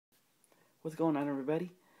What's going on,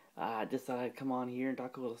 everybody? Just thought I'd come on here and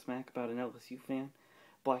talk a little smack about an LSU fan.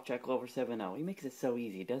 Blackjack Lover 7-0. He makes it so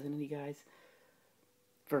easy, doesn't he, guys?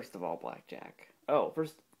 First of all, Blackjack. Oh,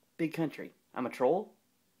 first, big country. I'm a troll?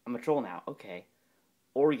 I'm a troll now. Okay.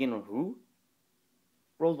 Oregon who?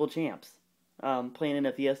 Rose Bowl champs. Playing in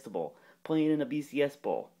a Fiesta Bowl. Playing in a BCS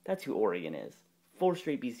Bowl. That's who Oregon is. 4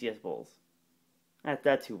 straight BCS Bowls.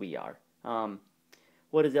 That's who we are.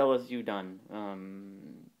 What has LSU done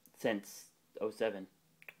since '07?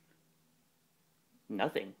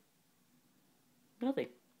 Nothing. Nothing.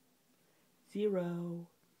 Zero.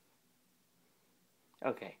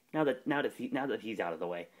 Okay. Now that he's out of the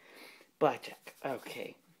way, Blackjack.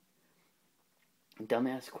 Okay.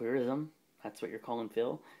 Dumbass queerism. That's what you're calling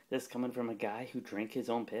Phil. This coming from a guy who drank his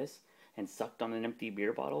own piss and sucked on an empty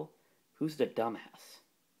beer bottle. Who's the dumbass?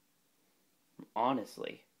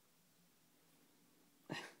 Honestly.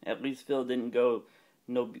 At least Phil didn't go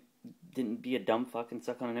no didn't be a dumb fuck and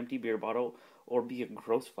suck on an empty beer bottle, or be a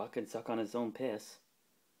gross fuck and suck on his own piss.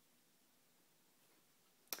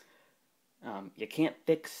 You can't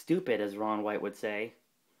fix stupid, as Ron White would say.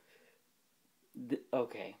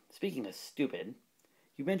 Okay, speaking of stupid,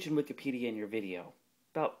 you mentioned Wikipedia in your video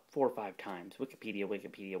about 4 or 5 times. Wikipedia,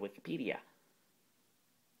 Wikipedia, Wikipedia.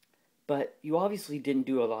 But you obviously didn't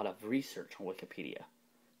do a lot of research on Wikipedia,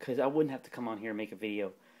 because I wouldn't have to come on here and make a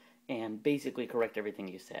video and basically correct everything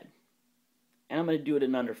you said. And I'm going to do it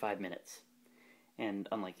in under 5 minutes. And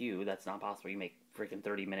unlike you, that's not possible. You make freaking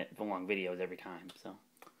 30-minute long videos every time. So,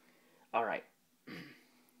 alright.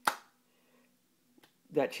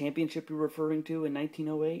 That championship you're referring to in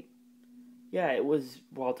 1908? Yeah, it was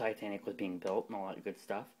while Titanic was being built and all that good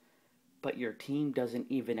stuff. But your team doesn't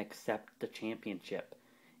even accept the championship.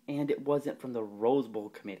 And it wasn't from the Rose Bowl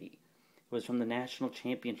committee. It was from the National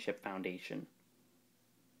Championship Foundation.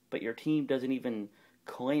 But your team doesn't even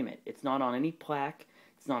claim it. It's not on any plaque.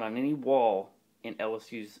 It's not on any wall in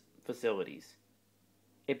LSU's facilities.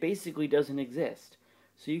 It basically doesn't exist.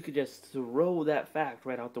 So you could just throw that fact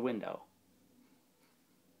right out the window.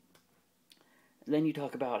 And then you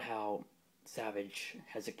talk about how Savage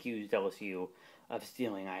has accused LSU of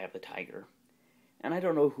stealing Eye of the Tiger. And I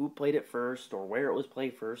don't know who played it first, or where it was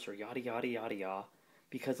played first, or yada yada yada yada.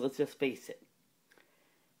 Because let's just face it.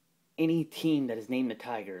 Any team that is named the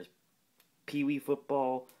Tigers, Pee-wee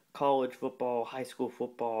football, college football, high school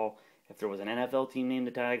football, if there was an NFL team named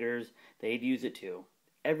the Tigers, they'd use it too.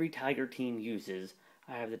 Every Tiger team uses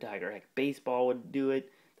Eye of the Tiger. Heck, baseball would do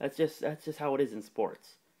it. That's just how it is in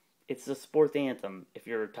sports. It's the sports anthem if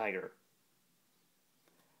you're a Tiger.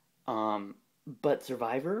 But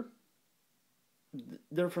Survivor,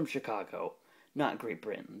 they're from Chicago, not Great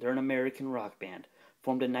Britain. They're an American rock band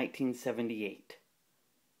formed in 1978.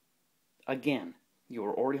 Again, you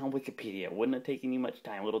were already on Wikipedia. It wouldn't have taken you much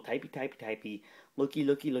time. Little typey,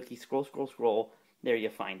 looky, scroll. There you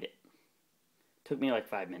find it. Took me like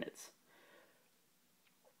 5 minutes.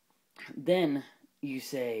 Then you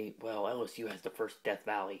say, well, LSU has the first Death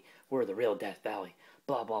Valley. We're the real Death Valley.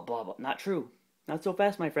 Blah, blah, blah, blah. Not true. Not so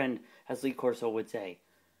fast, my friend, as Lee Corso would say.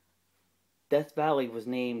 Death Valley was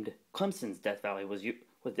named, Clemson's Death Valley was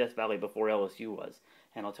Death Valley before LSU was.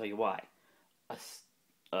 And I'll tell you why.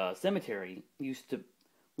 A cemetery used to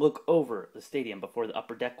look over the stadium before the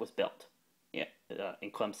upper deck was built in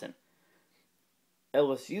Clemson.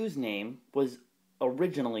 LSU's name was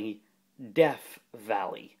originally Death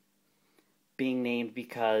Valley, being named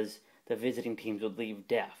because the visiting teams would leave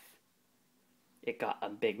deaf. It got a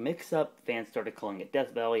big mix-up, fans started calling it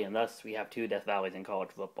Death Valley, and thus we have 2 Death Valleys in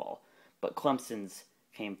college football. But Clemson's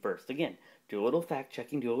came first. Again, do a little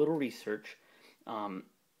fact-checking, do a little research,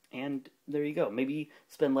 and there you go. Maybe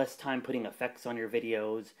spend less time putting effects on your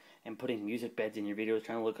videos and putting music beds in your videos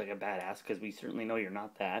trying to look like a badass, because we certainly know you're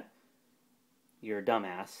not that. You're a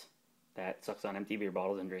dumbass that sucks on empty beer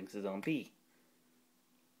bottles and drinks his own pee.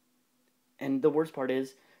 And the worst part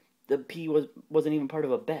is, the pee wasn't even part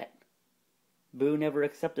of a bet. Boo never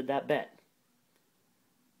accepted that bet.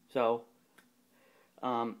 So,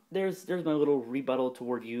 there's my little rebuttal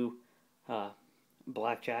toward you,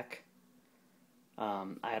 Blackjack. I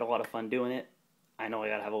had a lot of fun doing it. I know I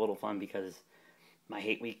gotta have a little fun because my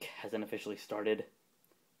hate week hasn't officially started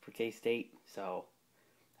for K-State. So,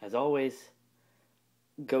 as always,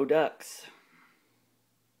 go Ducks.